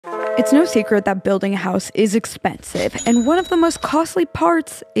It's no secret that building a house is expensive, and one of the most costly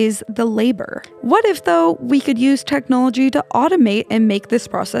parts is the labor. What if, though, we could use technology to automate and make this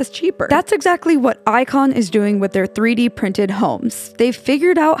process cheaper? That's exactly what Icon is doing with their 3D printed homes. They've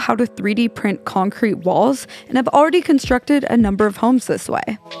figured out how to 3D print concrete walls and have already constructed a number of homes this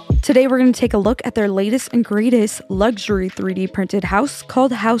way. Today, we're going to take a look at their latest and greatest luxury 3D printed house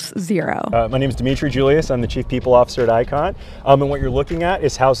called House Zero. My name is Dimitri Julius. I'm the Chief People Officer at Icon. And what you're looking at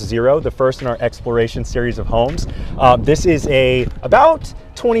is House Zero, the first in our exploration series of homes. This is about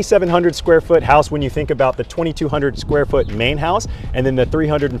 2,700 square foot house when you think about the 2,200 square foot main house and then the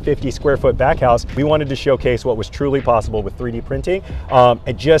 350 square foot back house. We wanted to showcase what was truly possible with 3D printing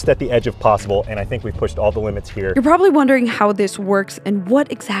just at the edge of possible, and I think we pushed all the limits here. You're probably wondering how this works and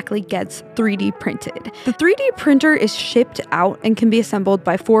what exactly gets 3D printed. The 3D printer is shipped out and can be assembled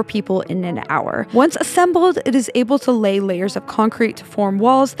by 4 people in an hour. Once assembled, it is able to lay layers of concrete to form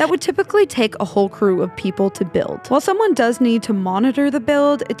walls that would typically take a whole crew of people to build. While someone does need to monitor the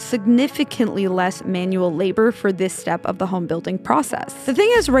build, it's significantly less manual labor for this step of the home building process. The thing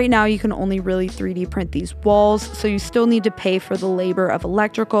is, right now you can only really 3D print these walls, so you still need to pay for the labor of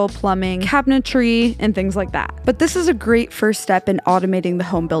electrical, plumbing, cabinetry, and things like that. But this is a great first step in automating the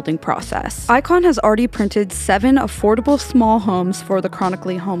home building process. Icon has already printed 7 affordable small homes for the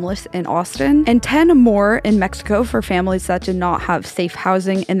chronically homeless in Austin, and 10 more in Mexico for families that did not have safe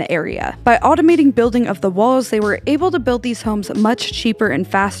housing in the area. By automating building of the walls, they were able to build these homes much cheaper and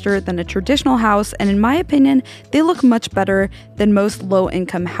faster than a traditional house, and in my opinion, they look much better than most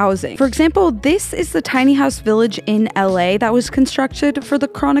low-income housing. For example, this is the tiny house village in LA that was constructed for the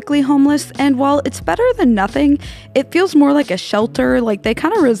chronically homeless, and while it's better than nothing, it feels more like a shelter. Like, they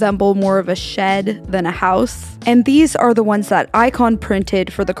kind of resemble more of a shed than a house. And these are the ones that Icon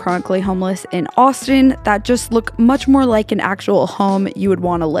printed for the chronically homeless in Austin that just look much more like an actual home you would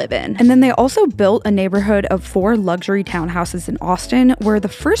want to live in. And then they also built a neighborhood of 4 luxury townhouses in Austin where the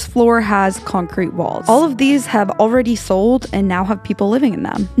first floor has concrete walls. All of these have already sold and now have people living in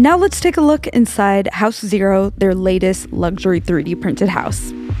them. Now let's take a look inside House Zero, their latest luxury 3D printed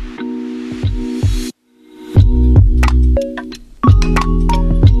house.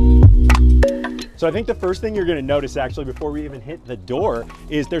 So I think the first thing you're going to notice, actually, before we even hit the door,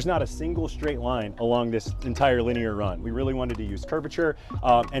 is there's not a single straight line along this entire linear run. We really wanted to use curvature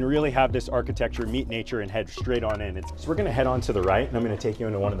and really have this architecture meet nature and head straight on in. So we're going to head on to the right, and I'm going to take you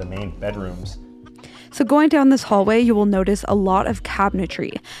into one of the main bedrooms. So going down this hallway, you will notice a lot of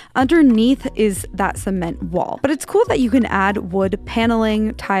cabinetry. Underneath is that cement wall. But it's cool that you can add wood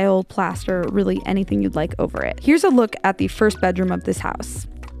paneling, tile, plaster, really anything you'd like over it. Here's a look at the first bedroom of this house.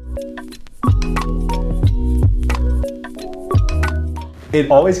 It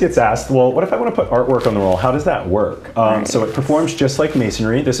always gets asked, well, what if I want to put artwork on the wall? How does that work? So it performs just like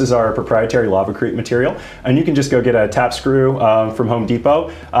masonry. This is our proprietary lavacrete material, and you can just go get a tap screw from Home Depot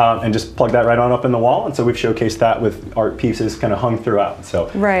and just plug that right on up in the wall. And so we've showcased that with art pieces kind of hung throughout. So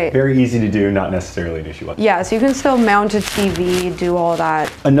very easy to do, not necessarily an issue. Yeah, so you can still mount a TV, do all that.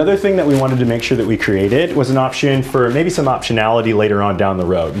 Another thing that we wanted to make sure that we created was an option for maybe some optionality later on down the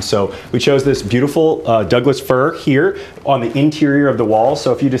road. And so we chose this beautiful Douglas fir here on the interior of the wall.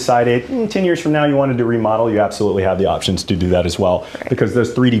 So if you decided 10 years from now you wanted to remodel, you absolutely have the options to do that as well, because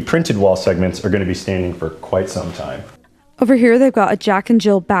those 3D printed wall segments are going to be standing for quite some time. Over here, they've got a Jack and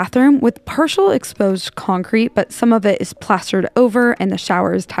Jill bathroom with partial exposed concrete, but some of it is plastered over and the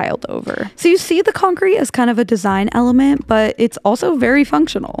shower is tiled over. So you see the concrete as kind of a design element, but it's also very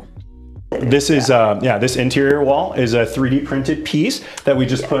functional. This is, this interior wall is a 3D printed piece that we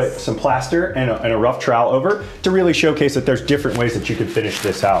just put some plaster and a rough trowel over to really showcase that there's different ways that you could finish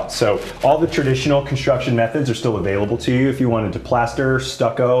this out. So all the traditional construction methods are still available to you. If you wanted to plaster,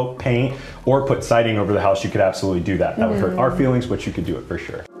 stucco, paint, or put siding over the house, you could absolutely do that. That would hurt our feelings, but you could do it for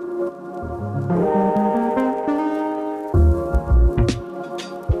sure.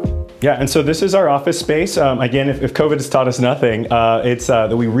 Yeah, and so this is our office space. Again, if COVID has taught us nothing, it's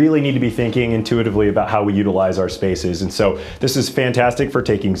that we really need to be thinking intuitively about how we utilize our spaces. And so this is fantastic for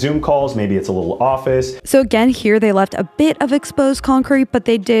taking Zoom calls. Maybe it's a little office. So again, here they left a bit of exposed concrete, but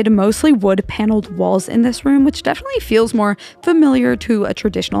they did mostly wood paneled walls in this room, which definitely feels more familiar to a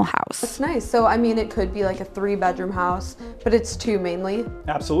traditional house. That's nice. So I mean, it could be like a 3-bedroom house, but it's 2 mainly.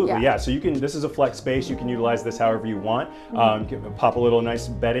 Absolutely, yeah. So you can, this is a flex space. You can utilize this however you want. Pop a little nice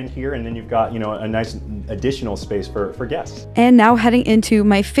bed in here, and then you've got, a nice additional space for guests. And now heading into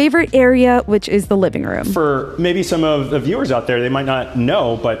my favorite area, which is the living room. For maybe some of the viewers out there, they might not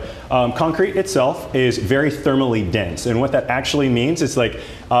know, but concrete itself is very thermally dense. And what that actually means is like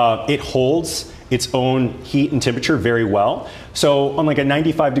it holds its own heat and temperature very well. So on like a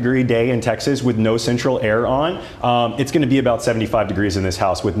 95-degree day in Texas with no central air on, it's going to be about 75 degrees in this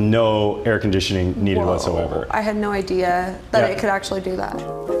house with no air conditioning needed whatsoever. I had no idea that it could actually do that.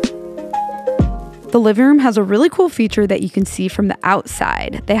 The living room has a really cool feature that you can see from the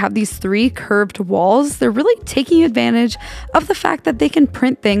outside. They have these 3 curved walls. They're really taking advantage of the fact that they can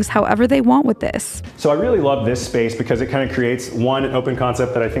print things however they want with this. So I really love this space because it kind of creates an open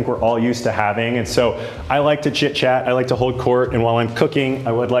concept that I think we're all used to having. And so I like to chit chat, I like to hold court, and while I'm cooking,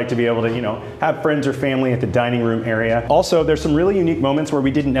 I would like to be able to, have friends or family at the dining room area. Also, there's some really unique moments where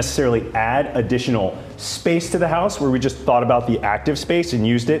we didn't necessarily add additional space to the house, where we just thought about the active space and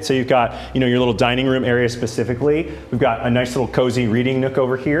used it. So you've got, your little dining room area specifically. We've got a nice little cozy reading nook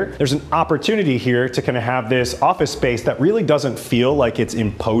over here. There's an opportunity here to kind of have this office space that really doesn't feel like it's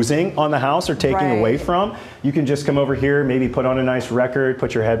imposing on the house or taking away from. You can just come over here, maybe put on a nice record,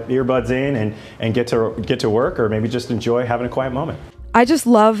 put your earbuds in and get to work, or maybe just enjoy having a quiet moment. I just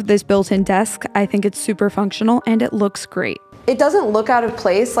love this built-in desk. I think it's super functional and it looks great. It doesn't look out of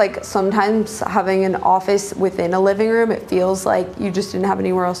place. Like sometimes having an office within a living room, it feels like you just didn't have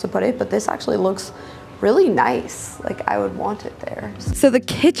anywhere else to put it, but this actually looks really nice. Like I would want it there. So the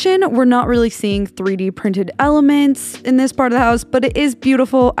kitchen, we're not really seeing 3D printed elements in this part of the house, but it is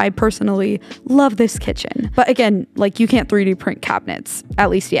beautiful. I personally love this kitchen. But again, like you can't 3D print cabinets, at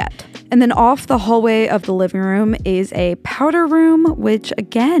least yet. And then off the hallway of the living room is a powder room, which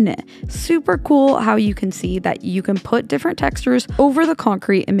again, super cool how you can see that you can put different textures over the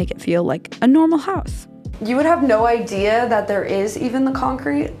concrete and make it feel like a normal house. You would have no idea that there is even the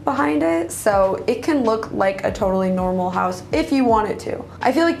concrete behind it, so it can look like a totally normal house if you wanted to.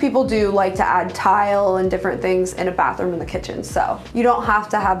 I feel like people do like to add tile and different things in a bathroom in the kitchen, so you don't have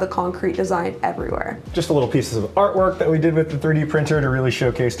to have the concrete design everywhere. Just a little pieces of artwork that we did with the 3D printer to really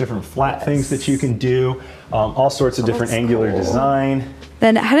showcase different flat things that you can do, all sorts of different angular design.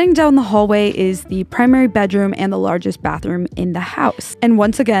 Then heading down the hallway is the primary bedroom and the largest bathroom in the house. And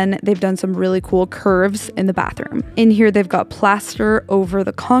once again, they've done some really cool curves in the bathroom. In here, they've got plaster over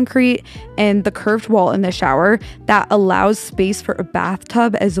the concrete and the curved wall in the shower that allows space for a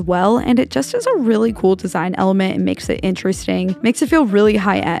bathtub as well. And it just is a really cool design element. It makes it interesting, makes it feel really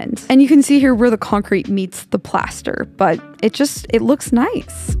high end. And you can see here where the concrete meets the plaster, but it looks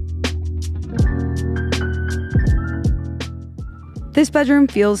nice. This bedroom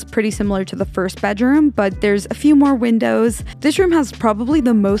feels pretty similar to the first bedroom, but there's a few more windows. This room has probably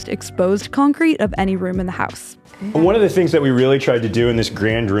the most exposed concrete of any room in the house. One of the things that we really tried to do in this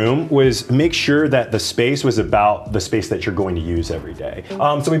grand room was make sure that the space was about the space that you're going to use every day.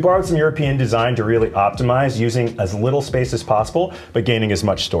 So we borrowed some European design to really optimize using as little space as possible, but gaining as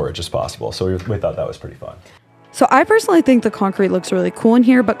much storage as possible. So we thought that was pretty fun. So I personally think the concrete looks really cool in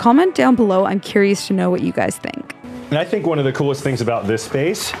here, but comment down below. I'm curious to know what you guys think. And I think one of the coolest things about this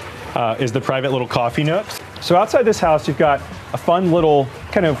space is the private little coffee nooks. So outside this house, you've got a fun little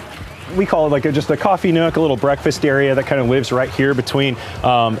kind of, we call it like just a coffee nook, a little breakfast area that kind of lives right here between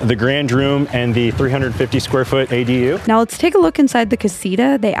the grand room and the 350 square foot ADU. Now let's take a look inside the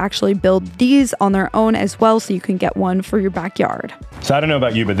Casita. They actually build these on their own as well, so you can get one for your backyard. So I don't know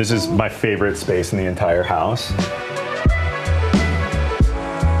about you, but this is my favorite space in the entire house.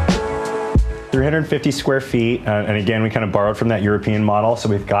 350 square feet, and again, we kind of borrowed from that European model. So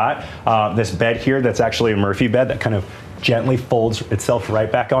we've got this bed here that's actually a Murphy bed that kind of gently folds itself right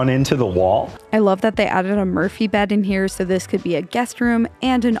back on into the wall. I love that they added a Murphy bed in here, so this could be a guest room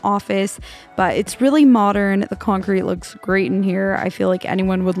and an office, but it's really modern. The concrete looks great in here. I feel like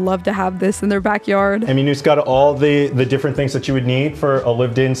anyone would love to have this in their backyard. I mean, it's got all the different things that you would need for a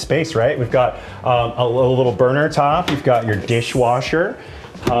lived-in space, right? We've got a little burner top. You've got your dishwasher.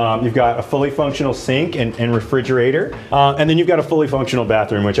 You've got a fully functional sink and refrigerator, and then you've got a fully functional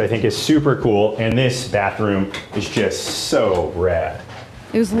bathroom, which I think is super cool. And this bathroom is just so rad.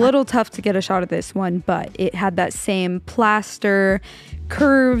 It was a little tough to get a shot of this one, but it had that same plaster,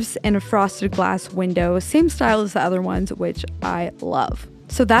 curves, and a frosted glass window, same style as the other ones, which I love.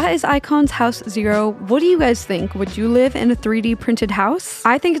 So that is Icon's House Zero. What do you guys think? Would you live in a 3D printed house?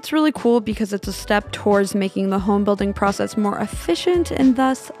 I think it's really cool because it's a step towards making the home building process more efficient and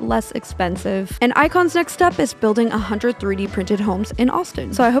thus less expensive. And Icon's next step is building 100 3D printed homes in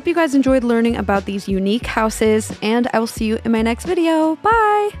Austin. So I hope you guys enjoyed learning about these unique houses, and I will see you in my next video.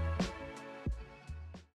 Bye!